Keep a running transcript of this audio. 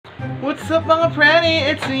What's up mga Franny?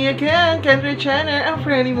 It's me again, Kendra Channer. Ang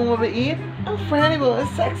Franny mong mabait, ang Franny mong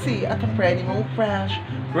sexy, at ang Franny mong fresh.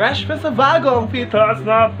 Fresh pa sa bagong pitas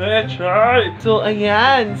na pechay! So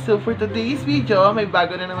ayan, so for today's video, may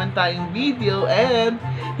bago na naman tayong video and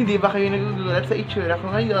hindi ba kayo nagugulat sa itsura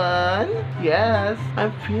ko ngayon? Yes,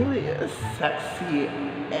 I'm feeling sexy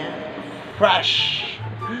and fresh!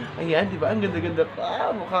 Ayan, di ba? Ang ganda-ganda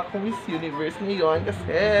pa. Mukha ko Miss Universe ngayon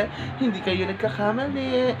kasi hindi kayo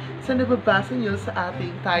nagkakamali sa nababasa nyo sa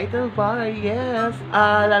ating title bar. Yes!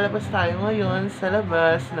 Lalabas tayo ngayon sa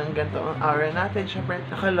labas ng ganito ang aura natin. Siyempre,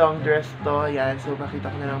 naka-long dress to. Ayan, so makita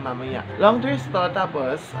ko na lang mamaya. Long dress to,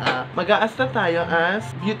 tapos mag-aasta tayo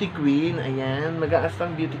as beauty queen. Ayan,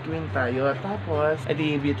 mag-aastang beauty queen tayo. Tapos,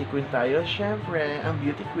 edi beauty queen tayo. Siyempre, ang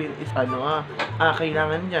beauty queen is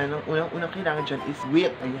kailangan dyan, ang unang kailangan dyan is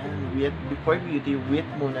wit. Ayan, wit. Before beauty, wit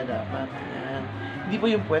muna dapat. Ayan. Hindi po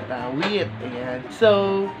yung puwet, wit. Ayan.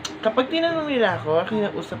 So, kapag tinanong nila ako,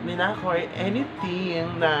 kinausap nila ako, or anything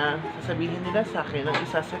na sasabihin nila sa akin, ang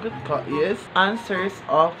isasagot ko is answers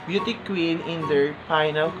of beauty queen in their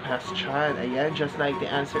final question. Ayan, just like the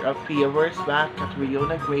answer of Pia Wurzbach,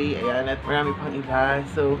 Catriona Gray, ayan, at marami pang iba.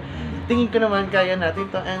 So, tingin ko naman kaya natin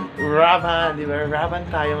to and raban, di ba? Raban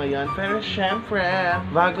tayo ngayon. Pero syempre,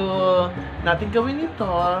 bago natin gawin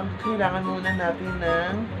ito, kailangan muna natin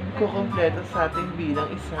ng kukompleto sa atin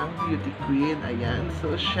bilang isang beauty queen. Ayan.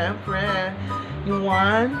 So, syempre, 1,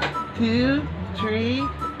 2, 3,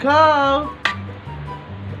 go!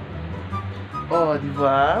 Oh, di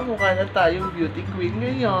ba? Mukha na tayong beauty queen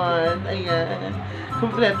ngayon. Ayan.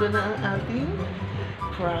 Kumpleto na ang ating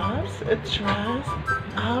props, trust,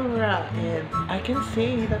 aura, and I can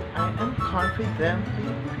say that I am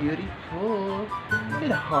confidently beautiful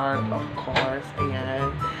with a heart, of course.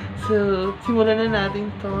 Ayan. So, simulan na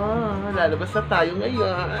natin to. Lalabas na tayo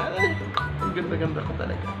ngayon. Ang ganda-ganda ko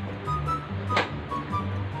talaga.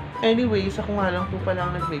 Anyways, ako nga lang po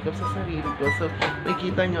palang nag-makeup sa sarili ko. So,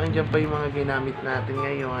 makikita nyo, andyan pa yung mga ginamit natin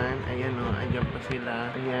ngayon. Ayan o, andyan pa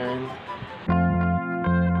sila. Ayan.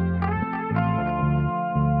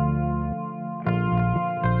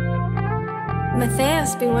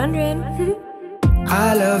 Matthias been wondering.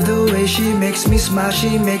 I love the way she makes me smile,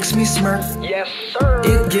 she makes me smirk. Yes, sir.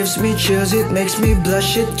 It gives me chills, it makes me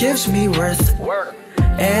blush, it gives me worth. Work.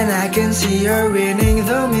 And I can see her winning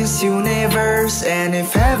the Miss Universe. And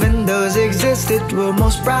if heaven does exist, it will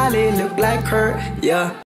most probably look like her.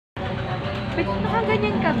 Yeah. Ba't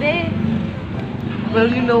nakaganyan ka, be? Well,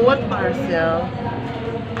 you know what, Marcel?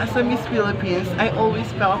 As a Miss Philippines, I always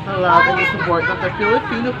felt the love and the support of the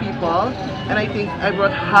Filipino people, and I think I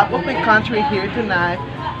brought half of my country here tonight.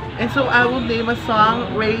 And so I will name a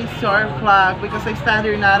song, Raise Your Flag, because I stand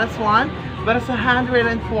here not as one, but as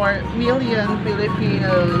 104 million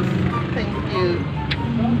Filipinos. Thank you.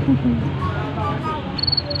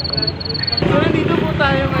 So nandito po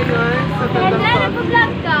tayo ngayon sa Kendra,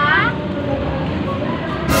 nag-vlog ka?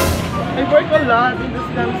 I work a lot in the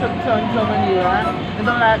slums of Manila, and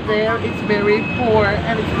the lot there, it's very poor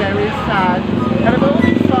and it's very sad. And I've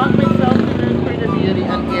always taught myself to look for the beauty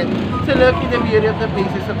and it, to look in the beauty of the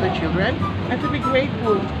faces of the children, and to be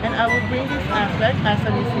grateful. And I will bring this aspect as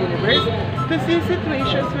a Miss Universe to see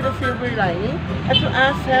situations with a silver lining, and to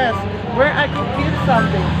assess where I could give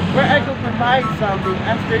something, where I could provide something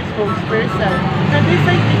as their spokesperson. And this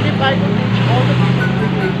I think if I could reach all the people to be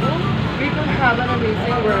grateful, we could have an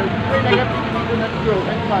amazing world where negativity do not grow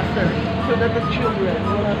and foster, so that the children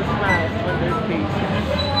will have a smile on their faces.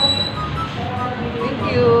 Thank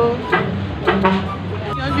you!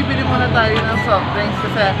 Yun, bibili muna tayo ng soft drinks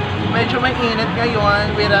kasi medyo mainit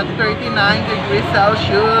ngayon. We're at 39 degrees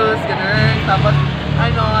Celsius, ganun. Tapos,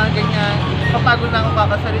 ganyan. Kapagod na ako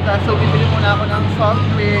kakasalita. So, bibili muna ako ng soft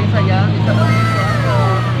drinks. Ayan, isa na dito.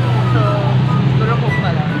 So, siguro cook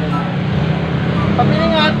na lang. Pabili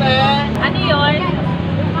nga ate! Ano yun?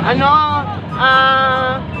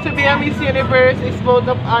 To be a Miss Universe is both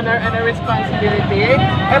of honor and a responsibility.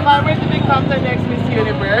 If I were to become the next Miss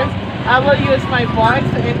Universe, I will use my voice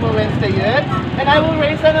to influence the youth, and I will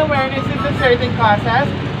raise an awareness into certain causes,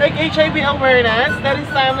 like HIV awareness that is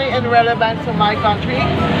timely and relevant to my country,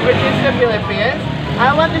 which is the Philippines.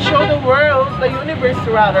 I want to show the world, the universe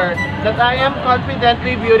rather, that I am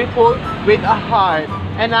confidently beautiful with a heart.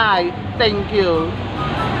 And I thank you.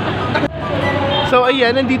 So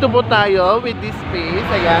ayan, nandito po tayo with this space.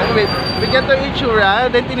 Ayan, with ganito yung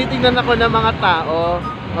itsura. Then tinitingnan ako ng mga tao.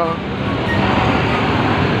 Oh.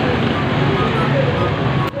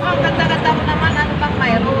 Ganda-ganda mo naman, ano bang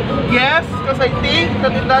mayroon? Yes, because I think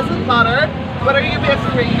that it doesn't matter whether you be a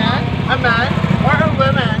pregnant, a man, or a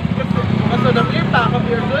woman. So the mere fact of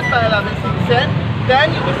your good biological citizen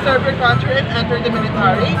Then you will serve your country and enter the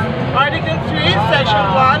military. Article 3, Section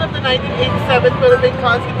 1 of the 1987 Philippine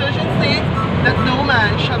Constitution states that no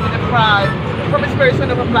man shall be deprived from his person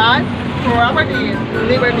of life, property,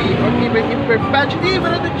 liberty, or even in perpetuity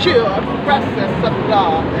without the due process of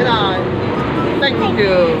law. And I thank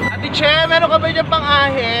you. Ate Che, meron ka ba dyan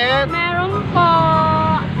pang-ahit? Meron po.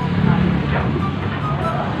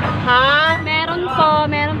 Ha? Meron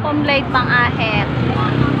pong blade pang ahit.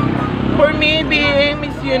 For me, being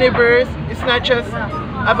Miss Universe is not just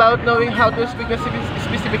about knowing how to speak a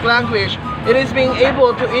specific language. It is being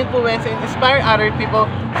able to influence and inspire other people.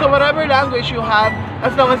 So whatever language you have,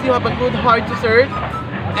 as long as you have a good heart to serve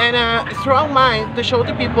and a strong mind to show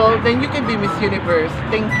to people, then you can be Miss Universe.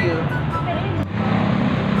 Thank you.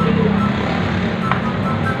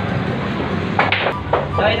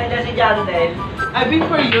 I've been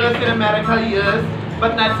for use in a medical use,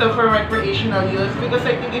 but not so for recreational use, because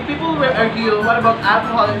I think if people will argue, what about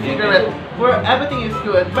alcohol and cigarettes, where everything is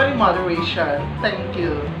good, but in moderation. Thank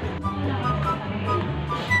you.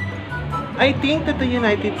 I think that the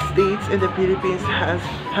United States and the Philippines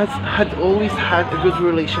had always had a good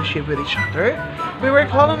relationship with each other. We were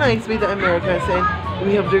colonized by the Americans and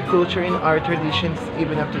we have their culture and our traditions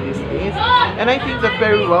even up to these days. And I think that's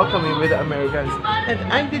very welcoming with the Americans. And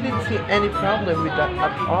I didn't see any problem with that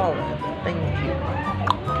at all. Thank you.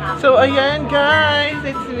 So ayan guys,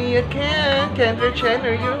 it's me again, Kendra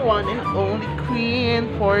Jenner, your one and only queen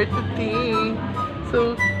for today.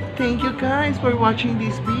 So thank you guys for watching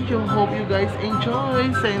this video. Hope you guys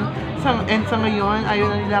enjoy. And sa ngayon, ayaw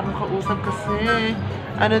na nila akong kausap kasi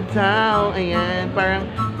ano daw, ayan, parang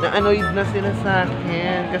na-annoyed na sila sa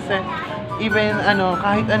akin. Kasi even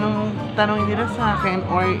kahit anong tanongin nila sa akin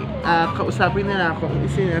or kausapin nila ako,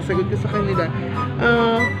 sinasagot ko sa kanila,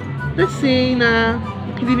 let's say na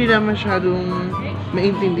hindi nila masyadong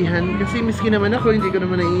maintindihan. Kasi miski naman ako, hindi ko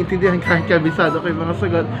naman naiintindihan kahit kabisado ko yung mga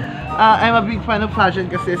sagot. I'm a big fan of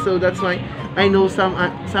pageant kasi, so that's why I know some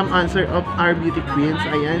answer of our beauty queens.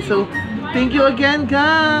 Ayan. So, thank you again,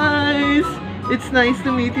 guys! It's nice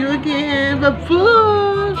to meet you again. Bye-bye!